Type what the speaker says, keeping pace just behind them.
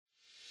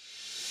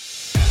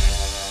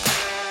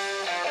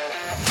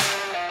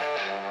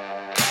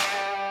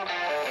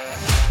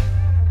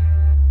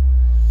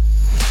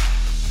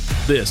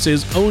This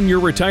is Own Your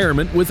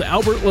Retirement with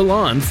Albert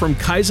Lalonde from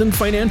Kaizen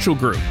Financial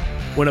Group.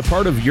 When a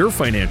part of your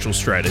financial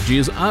strategy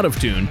is out of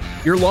tune,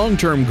 your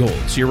long-term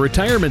goals, your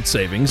retirement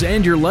savings,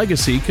 and your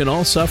legacy can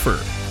all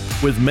suffer.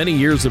 With many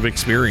years of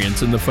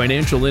experience in the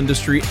financial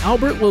industry,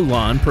 Albert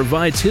Lalonde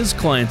provides his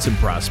clients and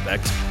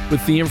prospects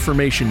with the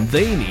information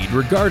they need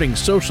regarding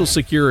Social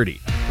Security,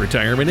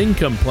 retirement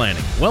income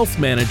planning, wealth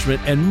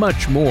management, and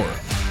much more.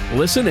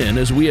 Listen in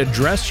as we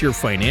address your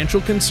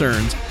financial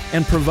concerns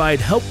and provide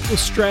helpful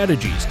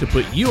strategies to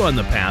put you on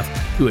the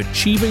path to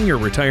achieving your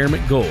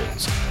retirement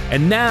goals.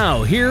 And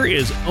now, here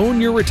is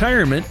Own Your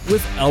Retirement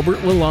with Albert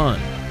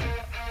Lalonde.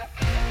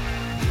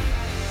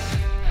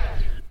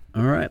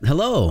 All right.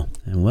 Hello,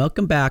 and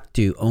welcome back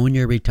to Own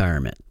Your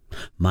Retirement.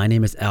 My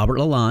name is Albert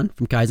Lalonde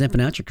from Kaizen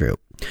Financial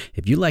Group.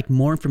 If you'd like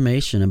more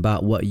information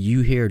about what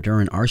you hear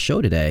during our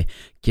show today,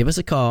 give us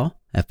a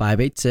call at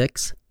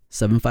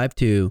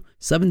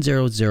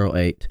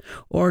 586-752-7008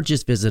 or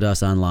just visit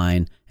us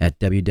online at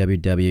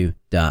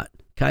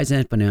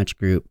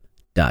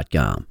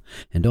www.kaizenfinancialgroup.com.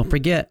 And don't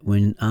forget,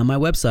 when on my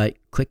website,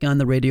 click on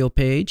the radio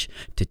page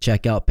to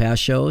check out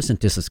past shows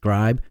and to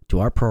subscribe to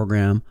our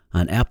program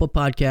on Apple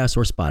Podcasts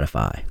or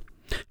Spotify.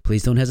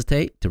 Please don't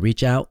hesitate to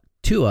reach out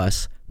to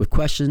us with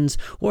questions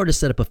or to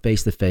set up a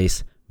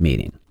face-to-face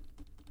meeting.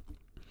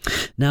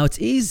 Now, it's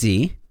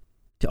easy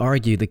to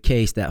argue the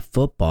case that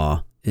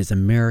football is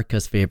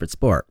America's favorite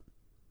sport.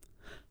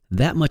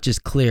 That much is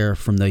clear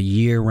from the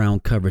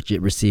year-round coverage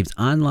it receives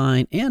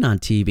online and on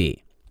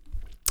TV.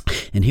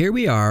 And here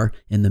we are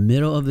in the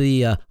middle of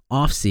the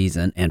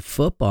off-season, and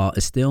football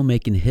is still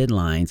making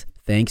headlines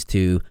thanks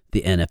to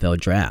the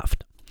NFL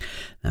draft.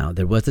 Now,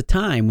 there was a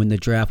time when the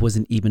draft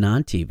wasn't even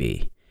on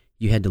TV.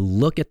 You had to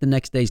look at the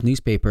next day's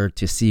newspaper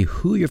to see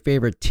who your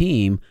favorite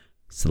team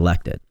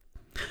selected.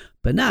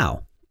 But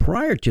now,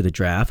 prior to the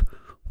draft,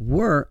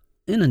 we're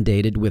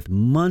inundated with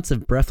months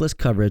of breathless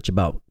coverage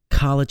about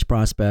college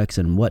prospects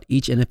and what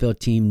each NFL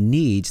team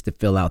needs to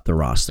fill out the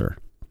roster.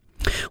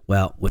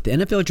 Well, with the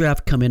NFL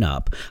draft coming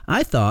up,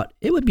 I thought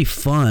it would be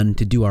fun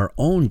to do our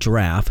own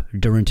draft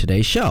during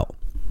today's show.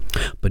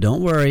 But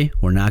don't worry,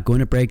 we're not going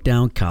to break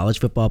down college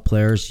football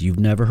players you've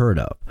never heard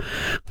of.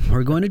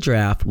 We're going to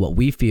draft what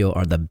we feel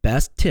are the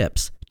best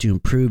tips to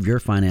improve your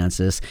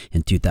finances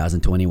in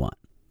 2021.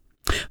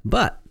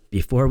 But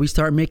before we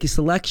start making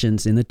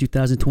selections in the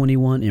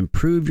 2021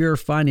 Improve Your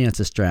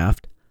Finances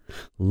draft,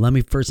 let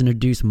me first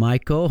introduce my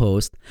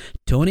co-host,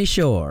 Tony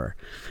Shore.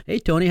 Hey,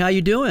 Tony, how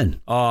you doing?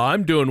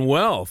 I'm doing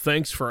well.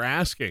 Thanks for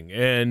asking,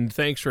 and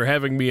thanks for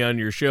having me on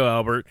your show,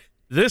 Albert.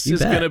 This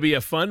is going to be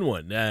a fun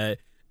one.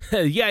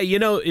 Yeah, you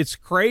know, it's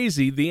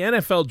crazy. The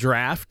NFL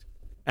draft,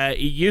 it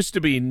used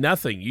to be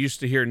nothing. You used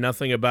to hear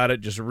nothing about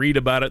it, just read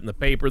about it in the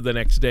paper the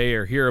next day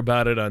or hear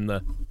about it on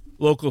the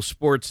local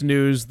sports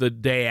news the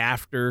day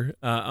after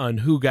on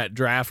who got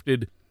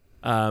drafted.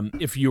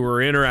 If you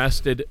were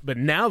interested, but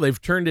now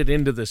they've turned it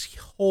into this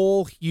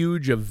whole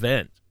huge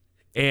event,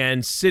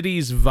 and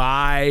cities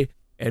vie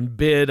and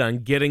bid on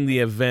getting the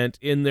event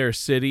in their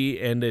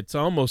city, and it's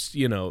almost,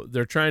 you know,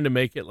 they're trying to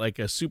make it like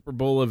a Super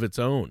Bowl of its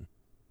own,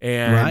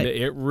 and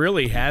It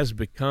really has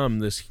become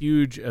this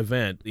huge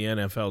event, the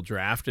NFL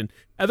draft, and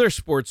other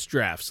sports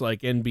drafts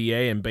like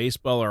NBA and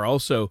baseball are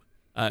also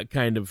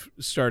kind of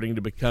starting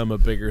to become a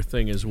bigger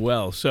thing as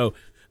well. So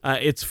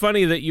it's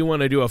funny that you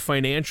want to do a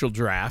financial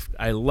draft.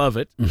 I love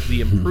it. The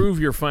Improve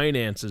Your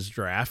Finances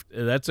draft.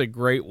 That's a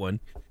great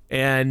one.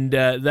 And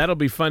that'll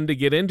be fun to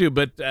get into.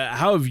 But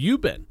how have you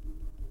been?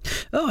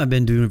 Oh, I've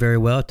been doing very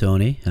well,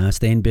 Tony.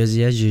 Staying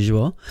busy as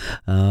usual.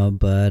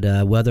 But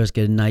weather's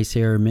getting nice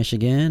here in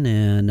Michigan,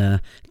 and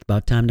it's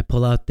about time to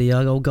pull out the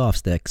old golf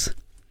sticks.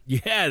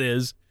 Yeah, it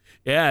is.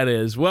 Yeah, it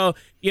is. Well,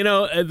 you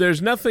know,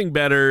 there's nothing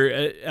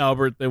better,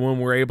 Albert, than when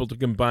we're able to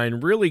combine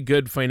really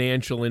good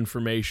financial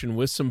information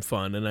with some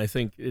fun. And I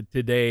think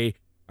today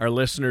our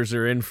listeners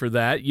are in for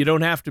that. You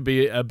don't have to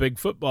be a big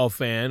football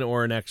fan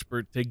or an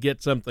expert to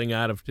get something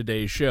out of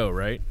today's show,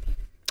 right?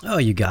 Oh,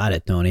 you got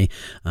it, Tony.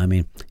 I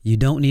mean, you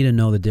don't need to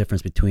know the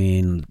difference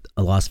between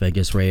a Las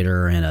Vegas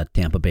Raider and a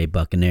Tampa Bay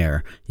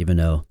Buccaneer, even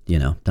though, you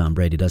know, Tom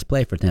Brady does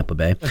play for Tampa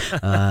Bay.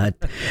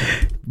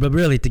 But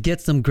really, to get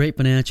some great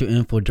financial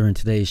info during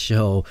today's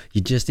show,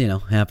 you just, you know,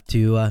 have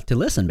to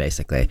listen,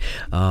 basically.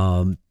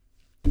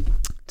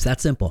 It's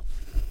that simple.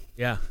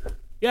 Yeah.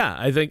 Yeah,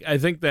 I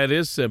think that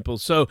is simple.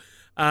 So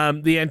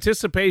the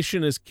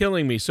anticipation is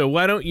killing me. So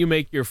why don't you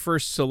make your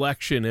first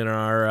selection in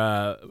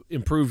our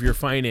Improve Your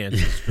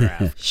Finances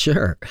draft?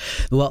 Sure.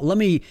 Well, let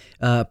me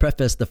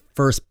preface the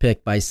first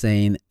pick by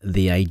saying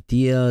the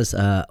ideas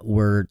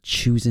we're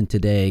choosing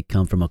today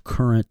come from a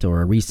current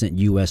or a recent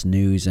U.S.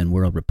 News and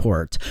World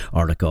Report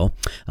article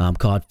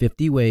called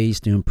 50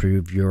 Ways to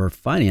Improve Your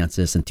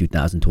Finances in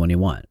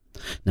 2021.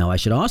 Now, I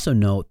should also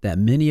note that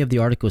many of the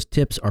article's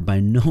tips are by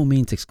no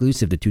means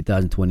exclusive to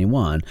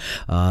 2021.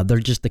 They're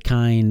just the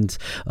kinds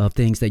of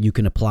things that you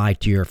can apply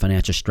to your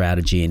financial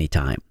strategy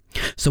anytime.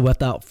 So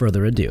without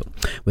further ado,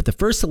 with the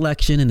first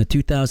selection in the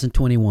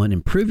 2021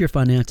 Improve Your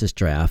Finances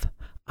draft,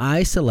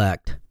 I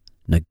select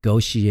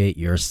Negotiate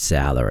Your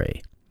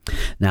Salary.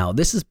 Now,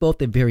 this is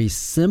both a very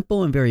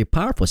simple and very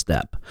powerful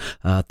step.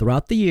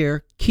 Throughout the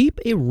year, keep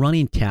a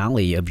running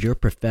tally of your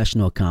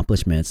professional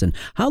accomplishments and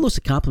how those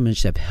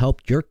accomplishments have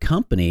helped your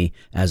company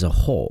as a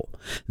whole.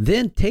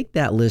 Then take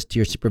that list to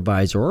your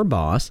supervisor or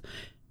boss.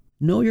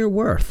 Know your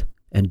worth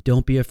and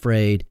don't be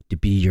afraid to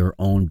be your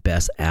own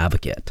best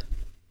advocate.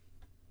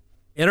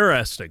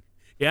 Interesting.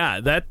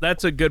 Yeah,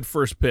 that's a good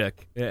first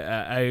pick.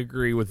 I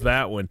agree with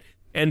that one.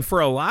 And for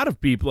a lot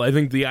of people, I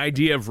think the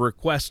idea of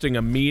requesting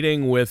a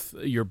meeting with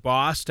your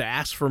boss to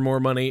ask for more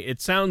money,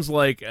 it sounds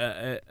like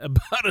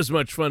about as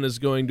much fun as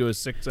going to a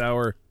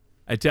 6-hour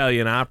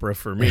Italian opera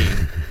for me.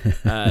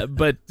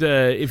 But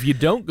if you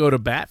don't go to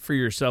bat for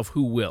yourself,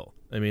 who will?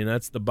 I mean,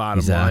 that's the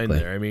bottom line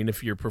there. I mean,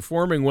 if you're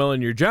performing well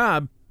in your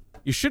job,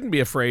 you shouldn't be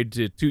afraid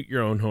to toot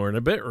your own horn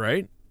a bit,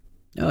 right?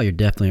 Oh, you're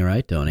definitely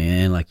right, Tony.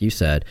 And like you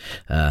said,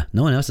 no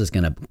one else is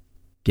going to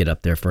get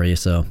up there for you.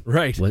 So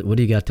right. What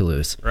do you got to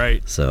lose?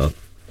 Right. So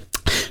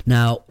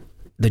now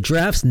the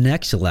draft's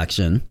next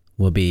selection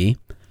will be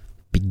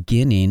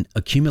beginning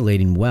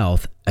accumulating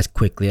wealth as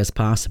quickly as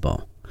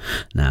possible.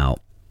 Now,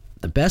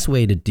 the best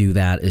way to do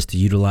that is to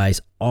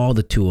utilize all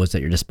the tools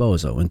at your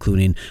disposal,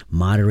 including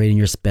moderating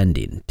your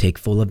spending, take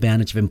full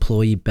advantage of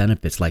employee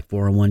benefits like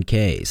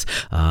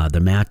 401ks, the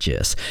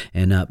matches,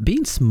 and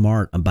being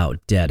smart about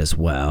debt as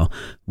well,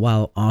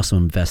 while also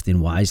investing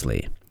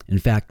wisely. In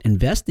fact,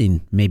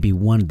 investing may be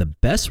one of the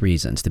best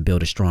reasons to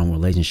build a strong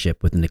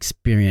relationship with an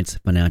experienced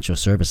financial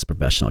service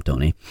professional,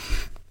 Tony.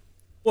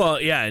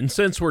 Well, yeah, and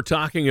since we're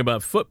talking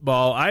about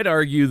football, I'd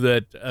argue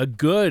that a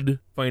good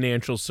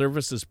financial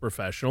services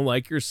professional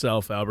like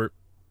yourself, Albert,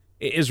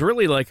 is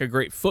really like a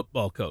great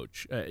football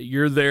coach.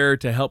 You're there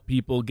to help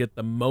people get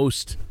the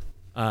most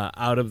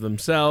out of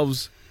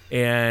themselves.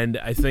 And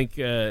I think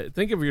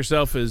of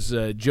yourself as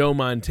Joe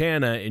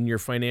Montana and your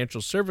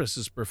financial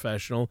services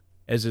professional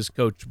as his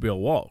coach, Bill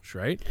Walsh,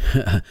 right?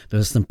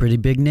 Those are some pretty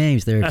big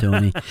names there,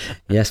 Tony.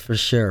 Yes, for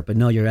sure. But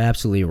no, you're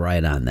absolutely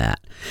right on that.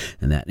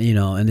 And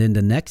then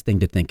the next thing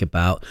to think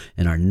about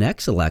in our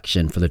next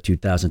selection for the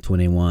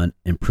 2021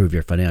 Improve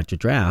Your Financial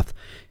Draft,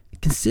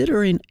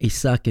 considering a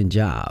second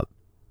job.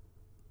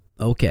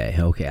 Okay.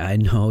 I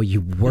know you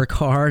work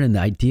hard, and the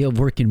idea of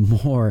working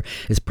more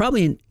is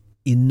probably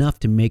enough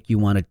to make you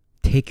want to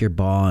take your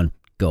ball and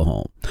go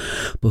home.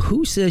 But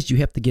who says you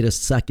have to get a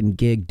second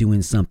gig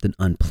doing something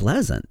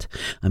unpleasant?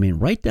 I mean,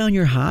 write down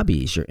your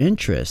hobbies, your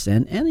interests,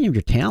 and any of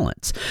your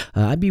talents.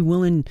 I'd be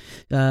willing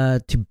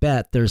to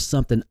bet there's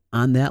something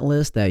on that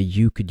list that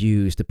you could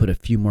use to put a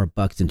few more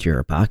bucks into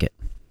your pocket.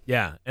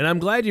 Yeah, and I'm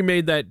glad you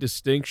made that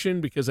distinction,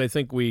 because I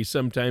think we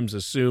sometimes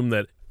assume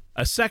that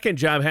a second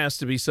job has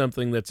to be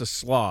something that's a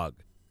slog,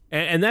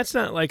 and that's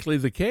not likely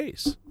the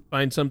case.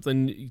 Find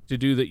something to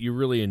do that you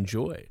really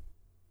enjoy.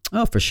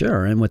 Oh, for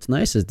sure. And what's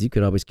nice is you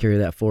could always carry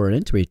that forward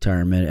into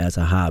retirement as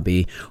a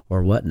hobby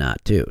or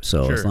whatnot, too.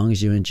 So As long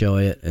as you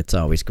enjoy it, it's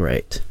always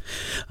great.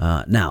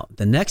 Now,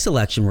 the next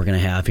selection we're going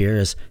to have here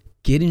is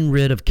getting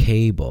rid of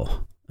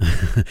cable.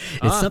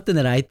 It's something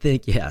that I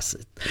think, it's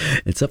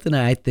something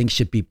that I think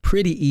should be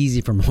pretty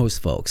easy for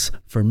most folks.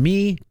 For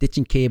me,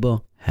 ditching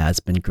cable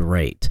has been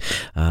great.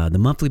 The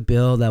monthly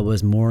bill that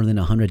was more than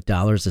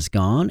 $100 is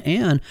gone,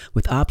 and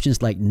with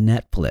options like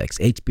Netflix,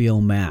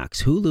 HBO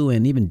Max, Hulu,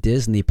 and even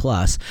Disney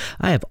Plus,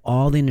 I have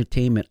all the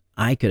entertainment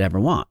I could ever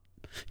want.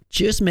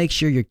 Just make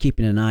sure you're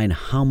keeping an eye on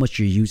how much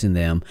you're using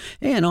them,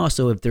 and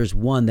also if there's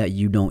one that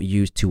you don't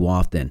use too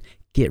often,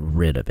 get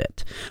rid of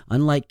it.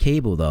 Unlike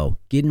cable, though,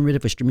 getting rid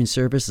of a streaming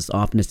service is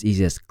often as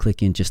easy as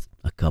clicking just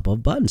a couple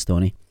of buttons,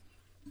 Tony.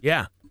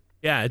 Yeah,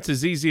 it's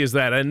as easy as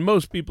that. And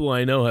most people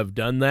I know have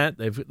done that.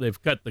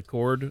 They've cut the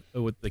cord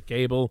with the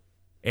cable,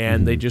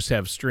 and they just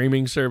have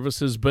streaming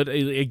services. But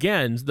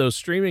again, those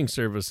streaming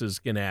services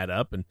can add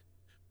up. And,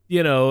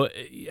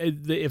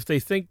 if they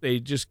think they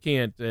just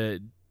can't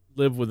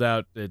live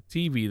without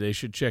TV, they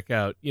should check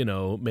out,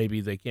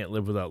 maybe they can't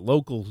live without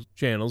local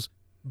channels.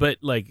 But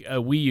like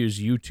we use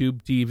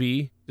YouTube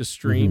TV to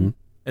stream.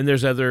 And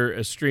there's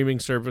other streaming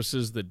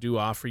services that do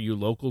offer you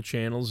local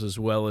channels, as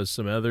well as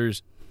some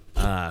others.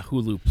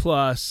 Hulu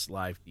Plus,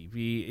 Live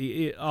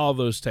TV, all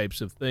those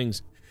types of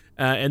things.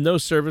 And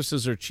those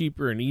services are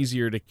cheaper and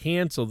easier to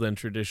cancel than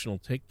traditional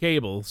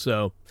cable.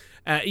 So,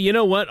 you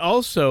know what?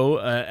 Also,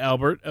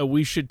 Albert,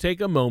 we should take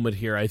a moment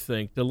here, I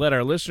think, to let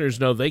our listeners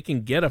know they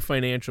can get a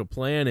financial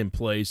plan in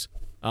place.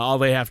 All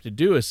they have to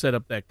do is set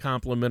up that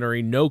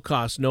complimentary,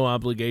 no-cost,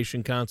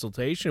 no-obligation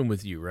consultation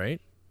with you, right?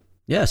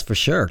 Yes, for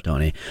sure,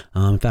 Tony.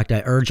 In fact,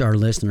 I urge our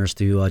listeners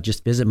to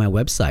just visit my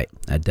website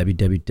at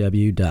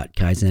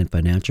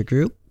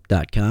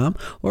www.kaizenfinancialgroup.com,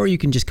 or you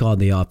can just call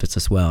the office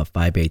as well at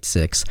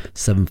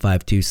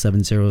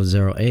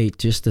 586-752-7008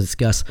 just to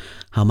discuss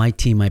how my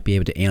team might be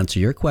able to answer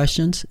your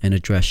questions and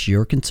address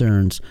your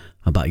concerns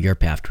about your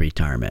path to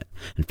retirement.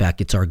 In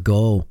fact, it's our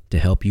goal to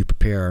help you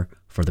prepare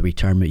for the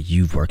retirement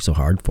you've worked so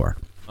hard for.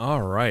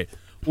 All right.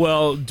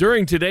 Well,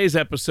 during today's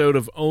episode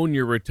of Own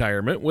Your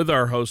Retirement with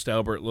our host,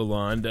 Albert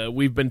Lalonde,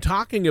 we've been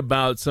talking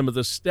about some of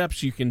the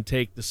steps you can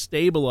take to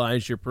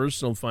stabilize your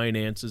personal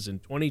finances in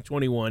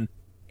 2021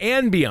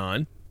 and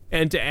beyond.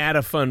 And to add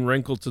a fun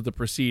wrinkle to the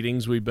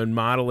proceedings, we've been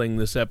modeling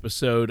this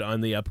episode on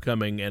the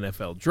upcoming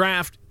NFL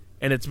draft,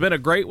 and it's been a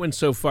great one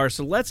so far.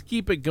 So let's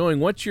keep it going.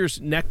 What's your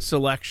next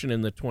selection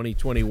in the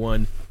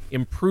 2021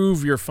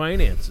 Improve Your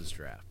Finances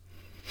draft?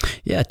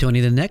 Yeah, Tony,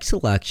 the next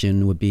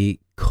selection would be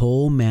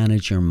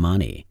co-manage your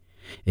money.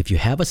 If you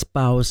have a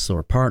spouse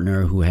or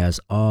partner who has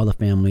all the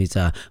family's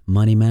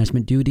money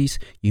management duties,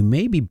 you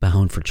may be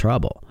bound for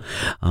trouble.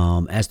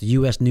 As the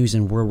U.S. News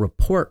and World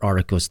Report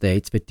article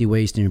states, 50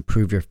 Ways to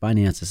Improve Your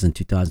Finances in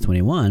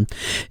 2021,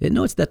 it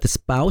notes that the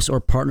spouse or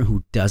partner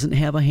who doesn't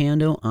have a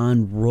handle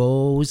on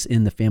roles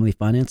in the family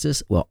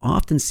finances will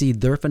often see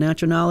their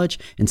financial knowledge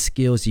and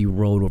skills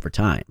erode over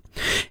time.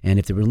 And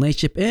if the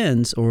relationship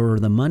ends or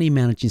the money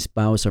managing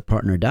spouse or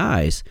partner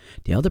dies,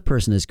 the other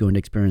person is going to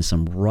experience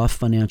some rough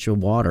financial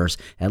waters,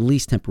 at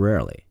least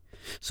temporarily.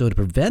 So to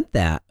prevent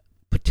that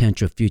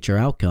potential future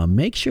outcome,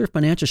 make sure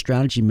financial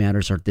strategy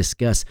matters are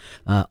discussed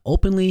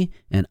openly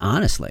and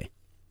honestly.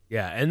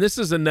 Yeah, and this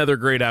is another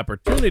great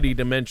opportunity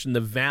to mention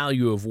the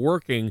value of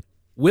working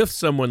with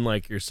someone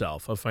like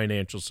yourself, a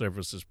financial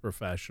services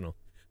professional.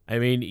 I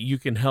mean, you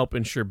can help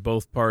ensure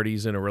both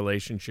parties in a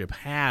relationship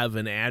have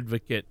an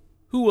advocate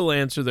who will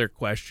answer their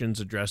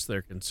questions, address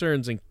their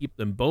concerns, and keep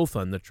them both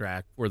on the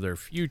track for their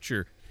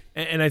future.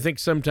 And I think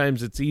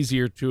sometimes it's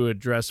easier to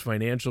address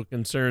financial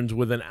concerns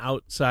with an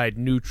outside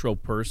neutral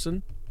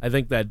person. I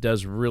think that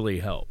does really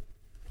help.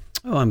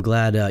 Oh, I'm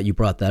glad you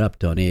brought that up,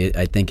 Tony.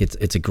 I think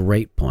it's a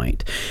great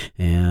point.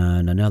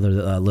 And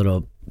another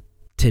little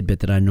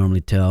tidbit that I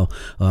normally tell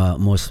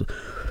most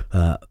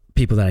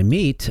people that I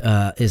meet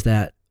is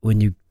that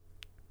when you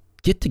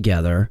get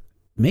together,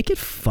 make it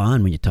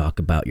fun when you talk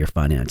about your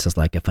finances,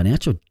 like a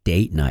financial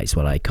date night is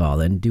what I call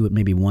it, and do it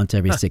maybe once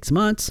every 6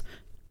 months.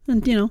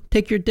 And,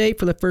 take your date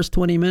for the first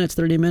 20 minutes,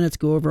 30 minutes,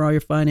 go over all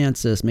your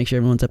finances, make sure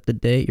everyone's up to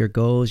date, your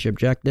goals, your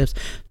objectives,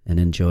 and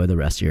enjoy the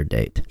rest of your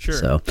date. Sure.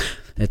 So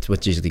that's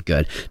what's usually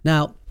good.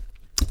 Now,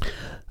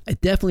 I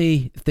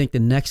definitely think the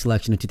next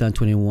selection in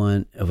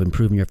 2021 of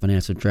improving your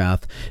financial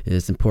draft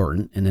is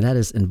important, and that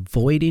is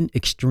avoiding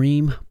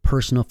extreme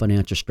personal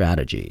financial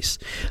strategies.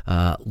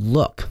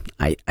 Look,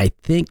 I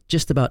think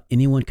just about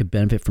anyone could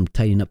benefit from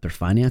tightening up their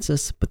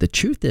finances, but the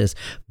truth is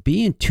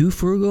being too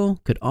frugal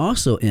could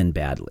also end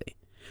badly.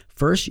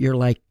 First, you're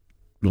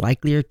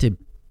likelier to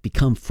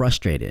become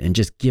frustrated and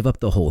just give up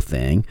the whole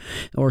thing.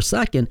 Or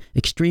second,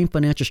 extreme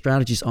financial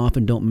strategies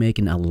often don't make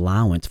an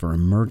allowance for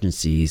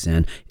emergencies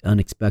and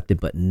unexpected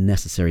but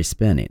necessary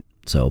spending.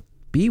 So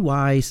be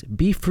wise,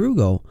 be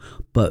frugal,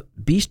 but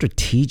be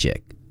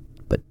strategic,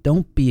 but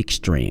don't be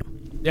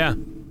extreme. Yeah,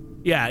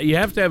 you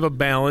have to have a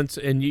balance,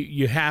 and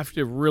you have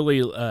to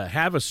really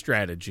have a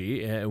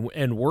strategy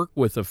and work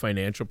with a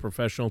financial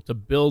professional to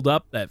build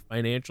up that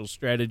financial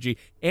strategy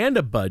and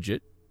a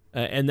budget.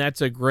 And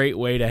that's a great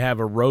way to have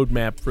a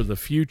roadmap for the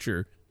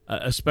future,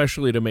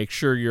 especially to make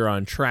sure you're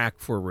on track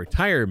for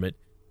retirement,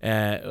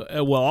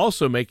 while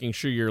also making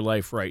sure your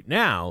life right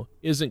now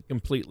isn't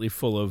completely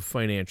full of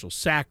financial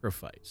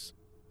sacrifice.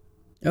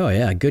 Oh,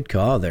 yeah, good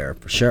call there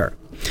for sure.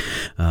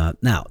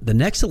 Now, the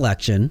next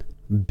selection,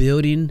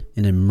 building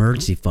an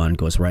emergency fund,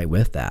 goes right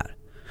with that.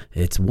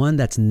 It's one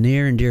that's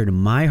near and dear to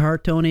my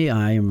heart, Tony.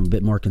 I am a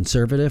bit more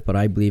conservative, but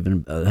I believe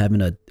in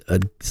having a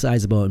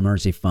sizable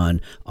emergency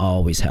fund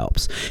always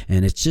helps.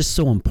 And it's just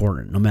so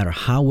important. No matter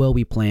how well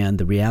we plan,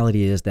 the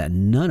reality is that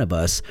none of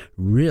us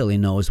really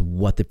knows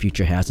what the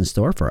future has in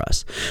store for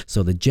us.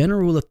 So the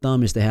general rule of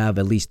thumb is to have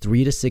at least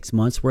 3 to 6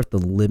 months worth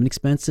of living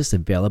expenses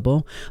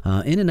available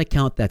in an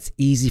account that's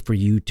easy for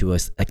you to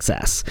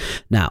access.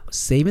 Now,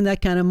 saving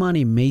that kind of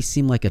money may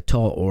seem like a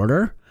tall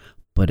order,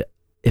 but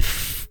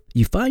if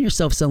you find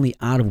yourself suddenly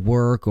out of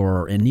work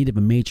or in need of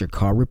a major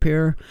car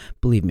repair,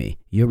 believe me,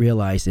 you'll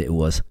realize it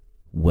was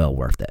well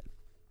worth it.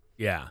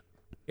 Yeah,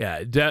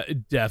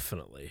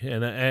 definitely.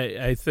 And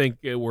I think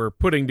we're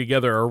putting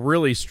together a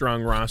really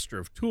strong roster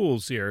of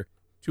tools here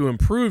to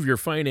improve your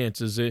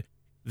finances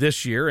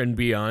this year and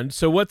beyond.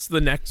 So what's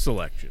the next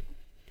selection?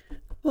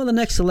 Well, the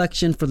next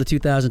selection for the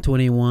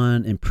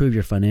 2021 Improve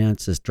Your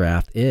Finances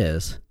draft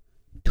is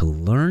to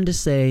learn to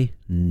say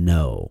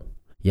no.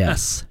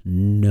 Yes,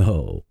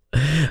 no.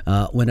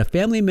 When a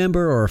family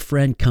member or a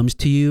friend comes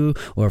to you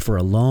or for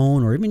a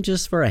loan or even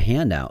just for a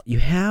handout, you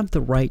have the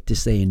right to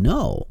say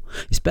no,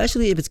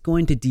 especially if it's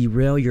going to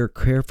derail your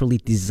carefully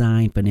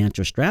designed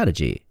financial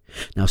strategy.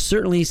 Now,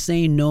 certainly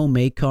saying no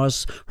may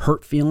cause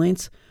hurt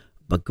feelings,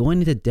 but going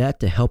into debt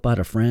to help out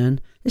a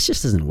friend, this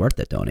just isn't worth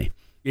it, Tony.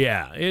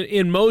 Yeah,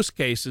 in most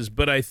cases,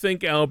 but I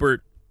think,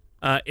 Albert,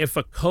 if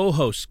a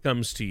co-host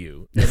comes to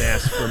you and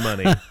asks for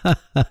money,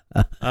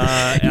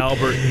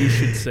 Albert, you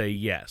should say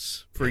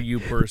yes. For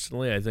you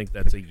personally, I think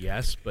that's a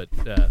yes, but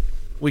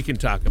we can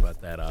talk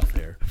about that off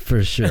air.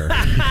 For sure.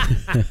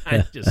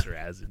 I'm just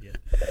razzing you.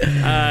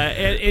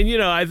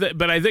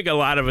 But I think a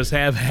lot of us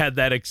have had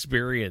that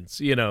experience.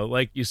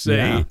 Like you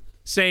say,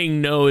 saying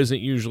no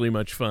isn't usually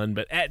much fun,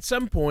 but at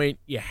some point,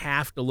 you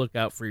have to look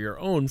out for your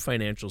own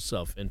financial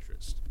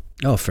self-interest.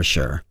 Oh, for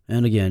sure.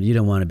 And again, you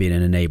don't want to be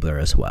an enabler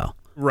as well.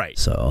 Right.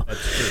 So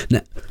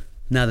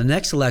now the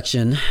next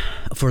selection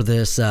for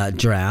this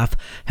draft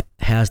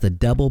has the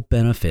double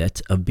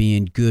benefit of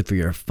being good for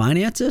your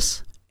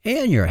finances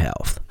and your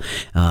health.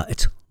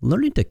 It's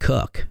learning to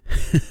cook.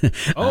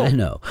 Oh, I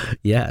know.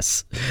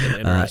 Yes.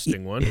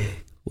 Interesting one.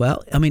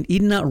 Well, I mean,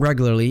 eating out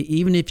regularly,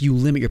 even if you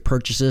limit your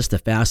purchases to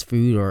fast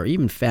food or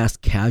even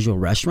fast casual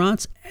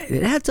restaurants,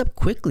 it adds up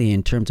quickly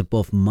in terms of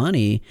both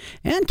money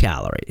and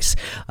calories.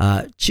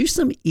 Choose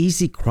some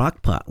easy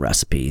crock pot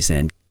recipes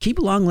and keep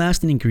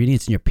long-lasting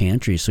ingredients in your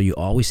pantry so you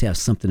always have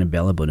something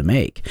available to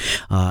make.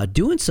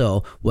 Doing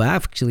so will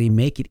actually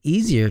make it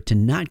easier to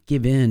not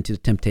give in to the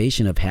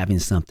temptation of having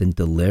something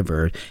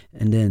delivered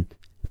and then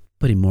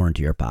putting more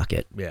into your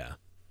pocket.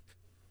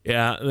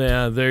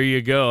 Yeah, there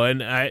you go.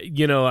 And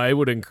I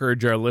would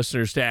encourage our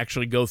listeners to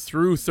actually go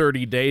through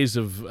 30 days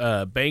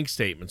of bank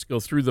statements, go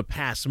through the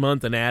past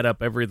month and add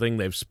up everything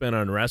they've spent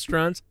on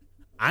restaurants.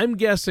 I'm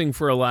guessing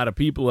for a lot of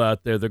people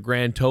out there, the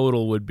grand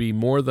total would be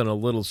more than a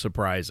little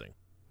surprising.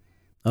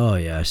 Oh,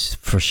 yes,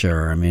 for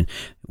sure. I mean,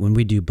 when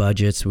we do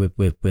budgets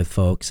with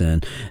folks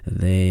and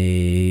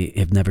they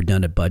have never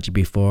done a budget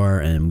before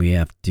and we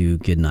have to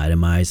get an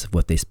itemize of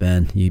what they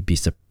spend, you'd be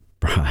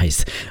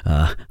surprised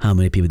how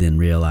many people didn't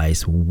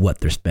realize what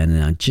they're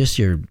spending on just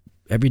your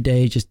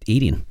everyday just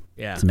eating.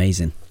 Yeah. It's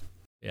amazing.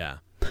 Yeah.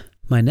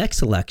 My next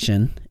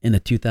selection in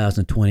the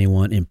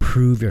 2021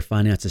 Improve Your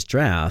Finances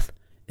draft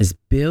is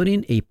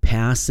building a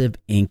passive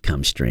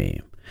income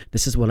stream.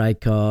 This is what I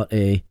call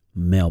a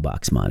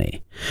mailbox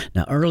money.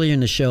 Now, earlier in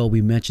the show, we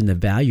mentioned the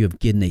value of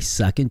getting a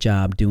second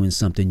job doing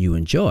something you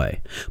enjoy,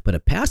 but a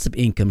passive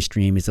income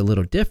stream is a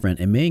little different.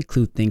 It may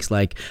include things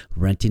like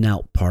renting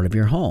out part of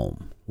your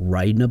home,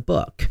 writing a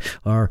book,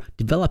 or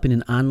developing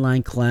an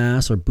online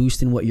class, or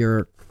boosting what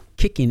you're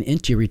kicking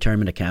into your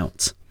retirement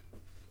accounts.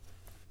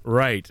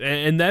 Right.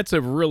 And that's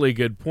a really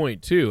good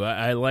point, too.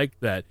 I like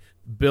that.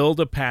 Build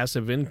a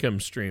passive income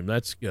stream.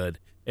 That's good.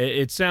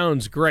 It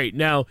sounds great.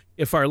 Now,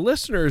 if our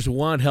listeners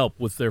want help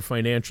with their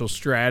financial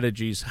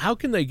strategies, how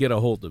can they get a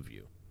hold of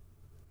you?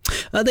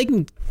 They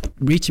can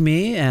reach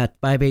me at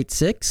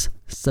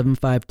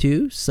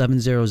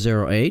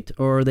 586-752-7008,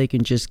 or they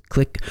can just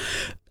click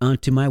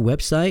onto my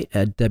website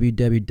at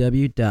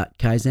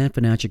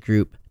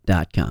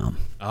www.kaizenfinancialgroup.com.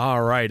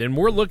 All right. And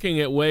we're looking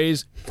at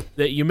ways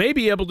that you may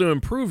be able to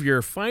improve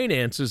your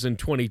finances in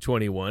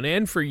 2021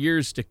 and for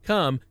years to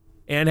come,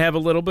 and have a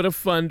little bit of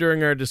fun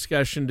during our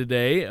discussion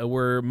today.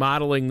 We're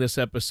modeling this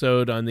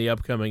episode on the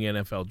upcoming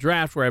NFL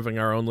draft. We're having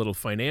our own little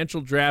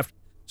financial draft.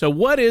 So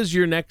what is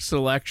your next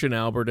selection,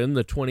 Albert, in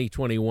the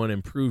 2021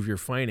 Improve Your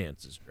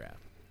Finances draft?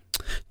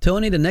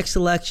 Tony, the next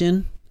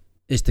selection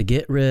is to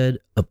get rid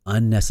of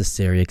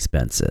unnecessary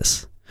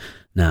expenses.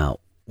 Now,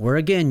 we're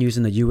again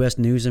using the U.S.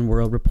 News and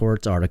World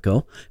Report's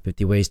article,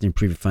 50 Ways to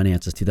Improve Your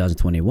Finances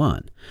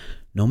 2021.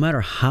 No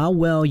matter how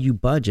well you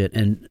budget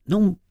and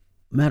no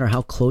matter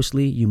how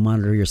closely you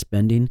monitor your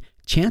spending,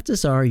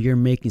 chances are you're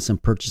making some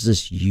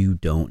purchases you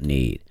don't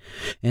need.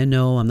 And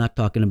no, I'm not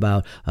talking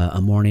about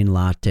a morning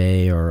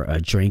latte or a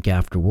drink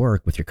after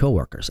work with your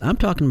coworkers. I'm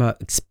talking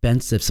about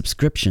expensive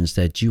subscriptions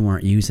that you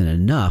aren't using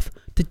enough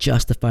to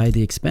justify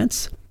the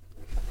expense.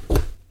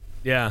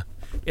 Yeah.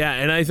 Yeah,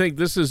 and I think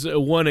this is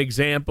one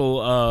example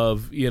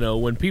of,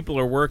 when people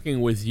are working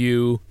with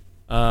you,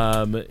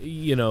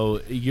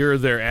 you're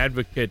their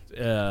advocate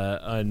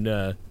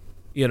on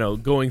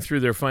going through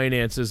their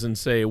finances and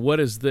say, what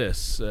is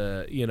this?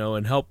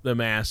 And help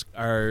them ask,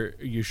 are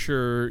you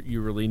sure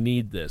you really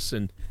need this?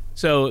 And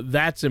so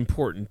that's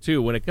important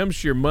too. When it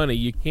comes to your money,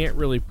 you can't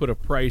really put a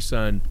price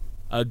on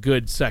a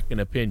good second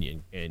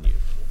opinion, can you?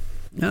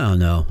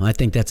 No. I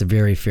think that's a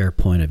very fair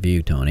point of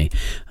view, Tony.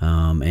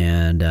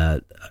 And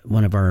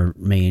one of our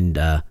main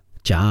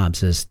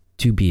jobs is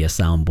to be a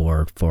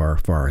soundboard for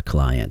our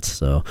clients.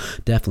 So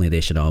definitely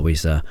they should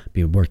always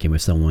be working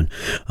with someone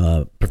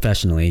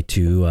professionally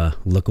to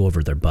look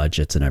over their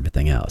budgets and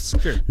everything else.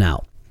 Sure.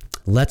 Now,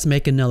 let's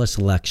make another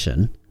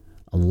selection.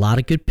 A lot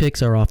of good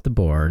picks are off the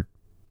board,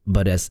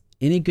 but as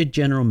any good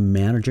general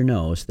manager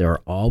knows, there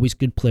are always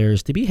good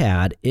players to be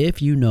had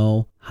if you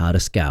know how to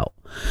scout.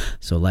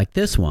 So like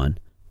this one,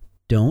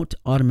 don't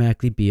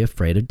automatically be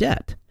afraid of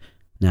debt.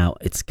 Now,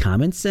 it's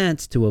common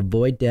sense to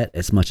avoid debt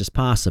as much as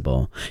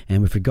possible.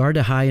 And with regard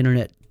to high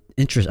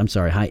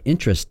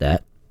interest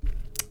debt,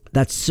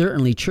 that's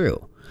certainly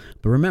true.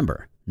 But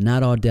remember,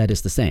 not all debt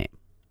is the same.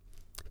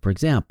 For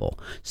example,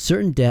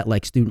 certain debt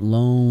like student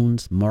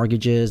loans,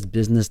 mortgages,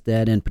 business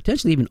debt, and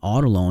potentially even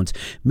auto loans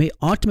may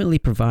ultimately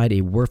provide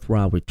a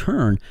worthwhile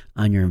return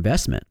on your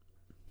investment.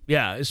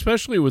 Yeah,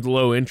 especially with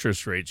low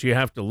interest rates, you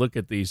have to look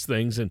at these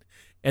things, and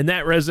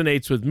that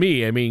resonates with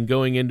me. I mean,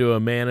 going into a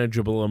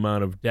manageable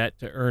amount of debt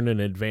to earn an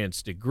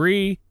advanced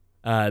degree,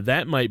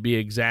 that might be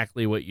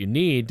exactly what you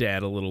need to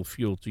add a little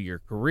fuel to your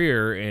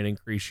career and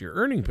increase your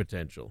earning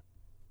potential.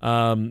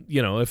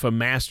 If a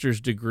master's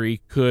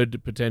degree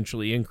could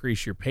potentially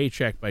increase your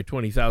paycheck by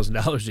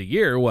 $20,000 a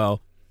year,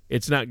 well,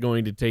 it's not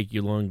going to take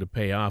you long to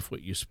pay off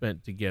what you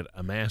spent to get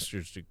a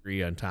master's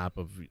degree on top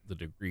of the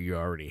degree you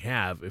already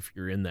have if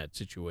you're in that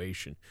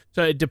situation.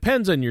 So it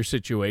depends on your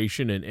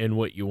situation and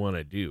what you want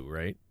to do,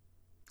 right?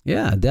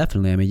 Yeah,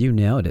 definitely. I mean, you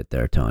nailed it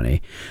there,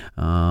 Tony.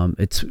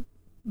 It's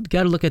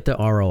got to look at the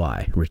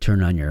ROI,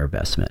 return on your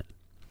investment.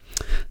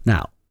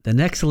 Now, the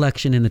next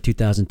selection in the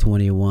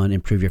 2021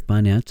 Improve Your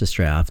Finances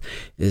draft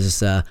is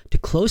to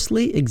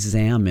closely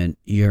examine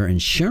your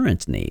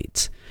insurance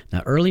needs.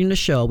 Now, earlier in the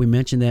show, we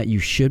mentioned that you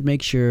should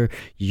make sure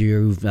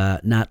you've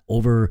not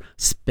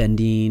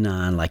overspending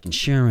on like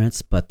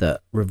insurance, but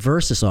the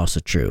reverse is also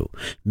true.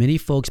 Many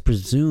folks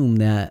presume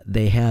that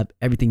they have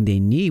everything they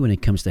need when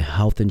it comes to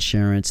health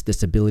insurance,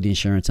 disability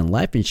insurance, and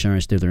life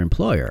insurance through their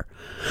employer.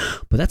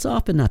 But that's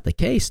often not the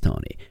case,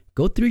 Tony.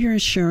 Go through your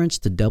insurance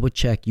to double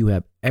check you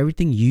have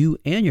everything you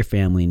and your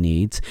family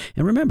needs.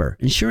 And remember,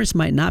 insurance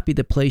might not be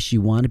the place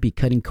you want to be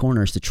cutting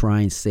corners to try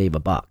and save a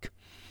buck.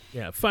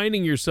 Yeah,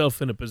 finding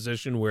yourself in a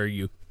position where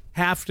you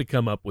have to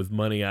come up with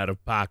money out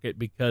of pocket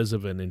because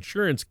of an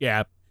insurance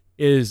gap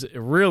is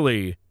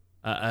really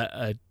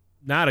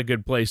not a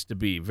good place to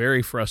be.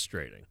 Very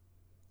frustrating.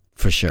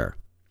 For sure.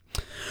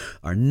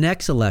 Our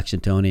next selection,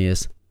 Tony,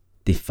 is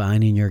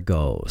defining your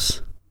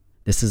goals.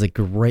 This is a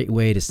great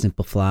way to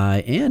simplify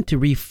and to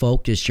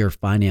refocus your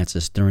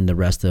finances during the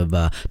rest of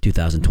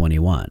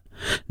 2021.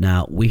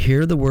 Now, we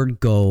hear the word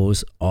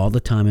goals all the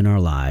time in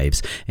our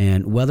lives,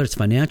 and whether it's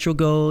financial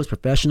goals,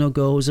 professional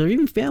goals, or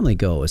even family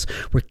goals,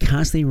 we're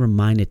constantly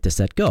reminded to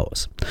set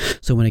goals.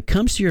 So when it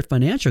comes to your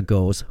financial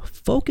goals,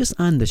 focus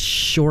on the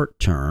short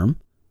term,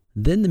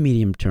 then the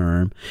medium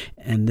term,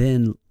 and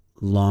then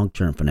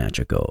long-term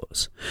financial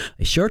goals.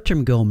 A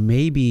short-term goal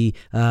may be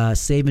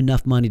save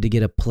enough money to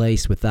get a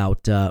place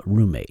without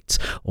roommates.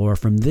 Or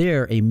from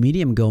there, a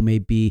medium goal may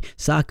be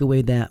sock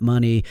away that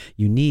money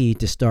you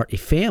need to start a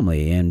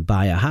family and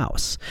buy a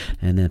house.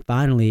 And then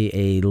finally,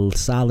 a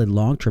solid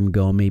long-term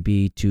goal may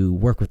be to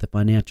work with a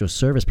financial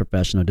service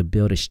professional to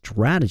build a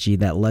strategy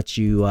that lets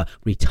you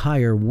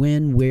retire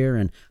when, where,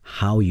 and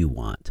how you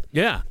want.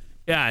 Yeah.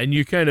 Yeah, and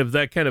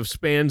that kind of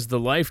spans the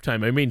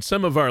lifetime. I mean,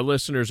 some of our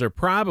listeners are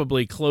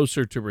probably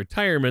closer to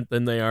retirement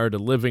than they are to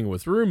living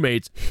with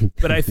roommates.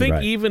 But I think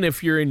Right. Even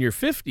if you're in your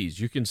 50s,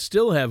 you can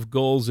still have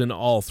goals in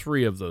all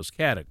three of those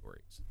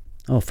categories.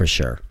 Oh, for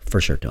sure,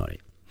 Tony.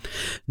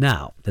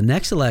 Now, the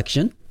next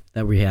selection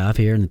that we have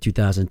here in the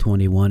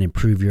 2021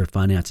 Improve Your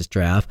Finances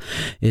draft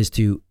is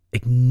to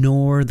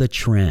ignore the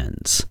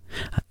trends.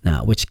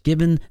 Now, which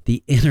given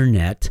the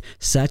internet,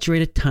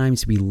 saturated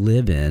times we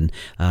live in,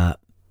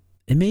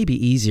 it may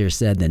be easier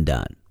said than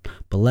done,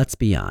 but let's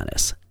be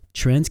honest.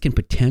 Trends can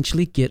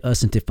potentially get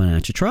us into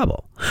financial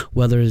trouble,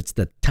 whether it's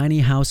the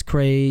tiny house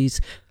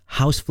craze,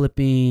 house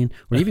flipping,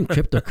 or even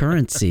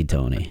cryptocurrency,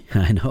 Tony.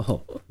 I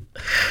know.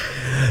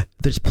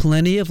 There's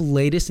plenty of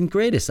latest and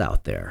greatest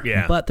out there,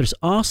 but there's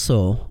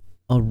also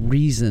a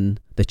reason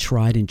the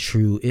tried and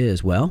true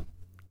is, well,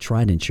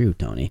 tried and true,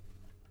 Tony.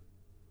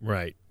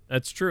 Right.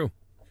 That's true.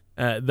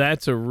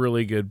 That's a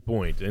really good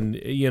point. And,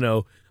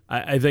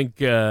 I think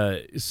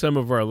some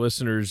of our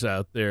listeners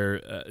out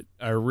there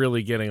are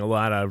really getting a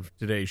lot out of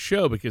today's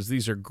show because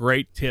these are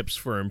great tips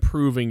for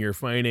improving your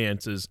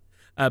finances.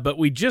 But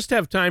we just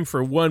have time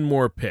for one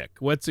more pick.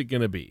 What's it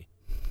going to be?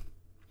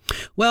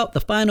 Well, the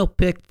final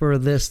pick for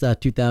this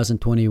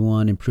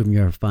 2021 Improving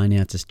Your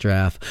Finances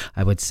draft,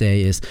 I would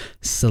say, is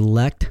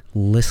select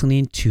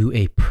listening to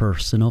a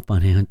personal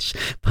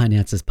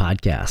finances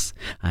podcast.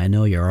 I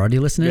know you're already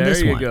listening to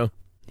this one. There you go.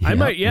 I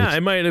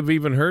might have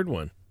even heard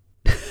one.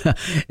 I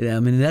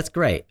mean, that's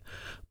great.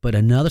 But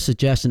another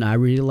suggestion I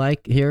really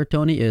like here,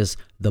 Tony, is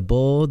The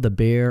Bull, the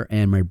Bear,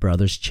 and My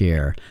Brother's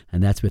Chair.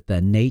 And that's with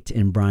Nate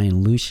and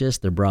Brian Lucius,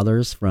 their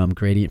brothers from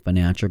Gradient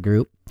Financial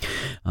Group.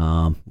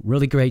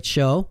 Really great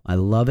show. I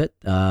love it.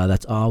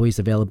 That's always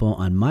available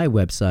on my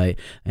website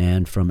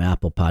and from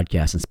Apple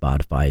Podcasts and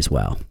Spotify as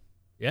well.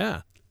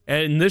 Yeah.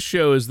 And this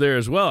show is there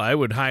as well. I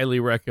would highly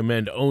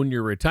recommend Own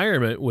Your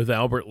Retirement with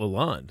Albert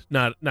Lalonde.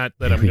 Not that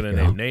I'm going to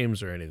name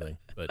names or anything,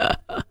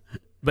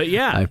 but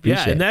yeah,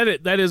 and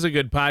that is a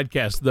good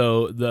podcast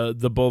though.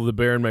 The Bull, the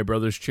Bear, and My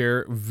Brother's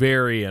Chair,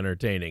 very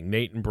entertaining.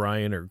 Nate and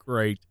Brian are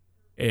great,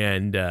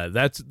 and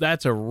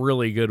that's a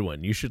really good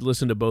one. You should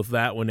listen to both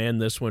that one and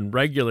this one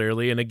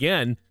regularly. And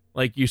again,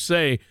 like you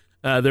say,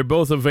 they're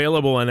both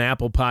available on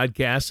Apple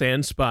Podcasts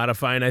and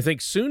Spotify, and I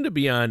think soon to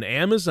be on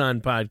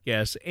Amazon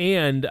Podcasts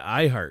and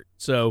iHeart.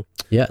 So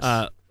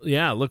yes.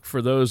 Look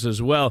for those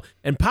as well.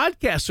 And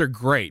podcasts are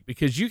great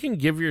because you can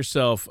give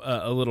yourself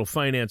a little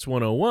Finance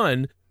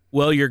 101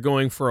 while you're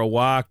going for a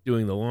walk,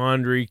 doing the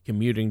laundry,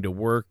 commuting to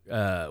work,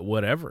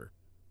 whatever.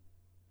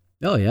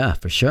 Oh, yeah,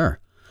 for sure.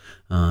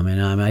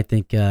 I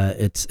think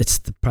it's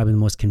probably the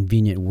most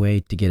convenient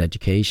way to get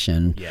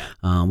education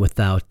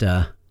without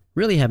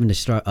really having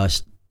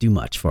to do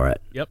much for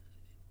it. Yep.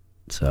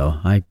 So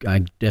I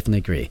definitely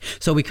agree.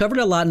 So we covered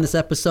a lot in this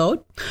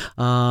episode.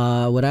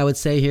 What I would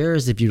say here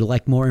is if you'd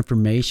like more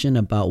information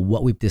about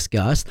what we've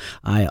discussed,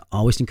 I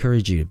always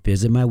encourage you to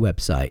visit my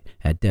website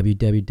at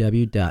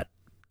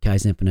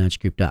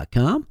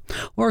www.kaizenfinancialgroup.com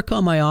or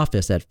call my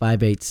office at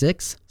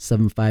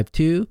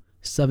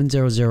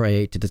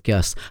 586-752-7008 to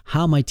discuss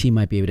how my team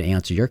might be able to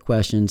answer your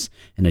questions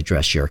and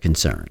address your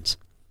concerns.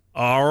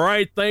 All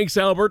right, thanks,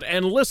 Albert.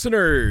 And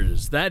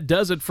listeners, that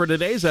does it for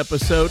today's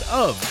episode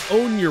of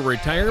Own Your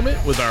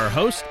Retirement with our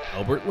host,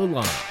 Albert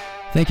Lalonde.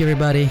 Thank you,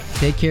 everybody.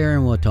 Take care,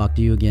 and we'll talk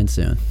to you again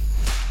soon.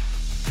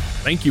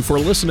 Thank you for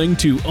listening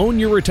to Own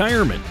Your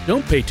Retirement.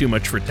 Don't pay too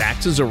much for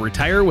taxes or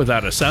retire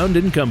without a sound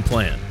income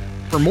plan.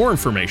 For more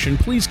information,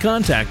 please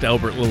contact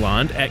Albert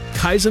Lalonde at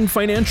Kaizen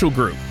Financial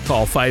Group.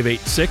 Call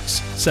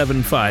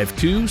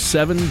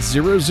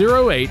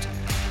 586-752-7008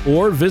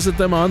 or visit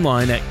them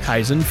online at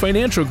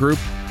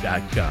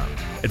KaizenFinancialGroup.com.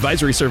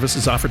 Advisory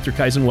services offered through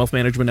Kaizen Wealth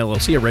Management,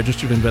 LLC, a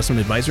registered investment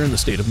advisor in the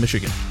state of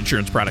Michigan.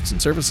 Insurance products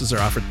and services are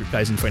offered through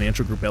Kaizen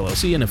Financial Group,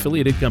 LLC, an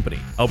affiliated company.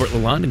 Albert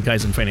Lalonde and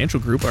Kaizen Financial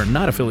Group are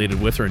not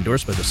affiliated with or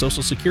endorsed by the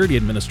Social Security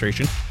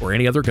Administration or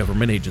any other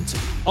government agency.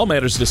 All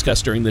matters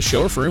discussed during this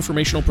show are for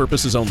informational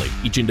purposes only.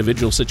 Each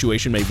individual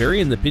situation may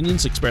vary, and the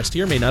opinions expressed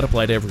here may not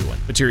apply to everyone.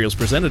 Materials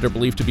presented are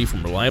believed to be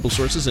from reliable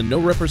sources, and no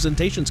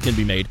representations can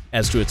be made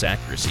as to its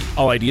accuracy.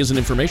 All ideas and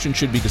information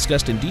should be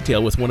discussed in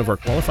detail with one of our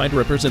qualified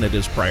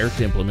representatives prior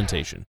to implementation.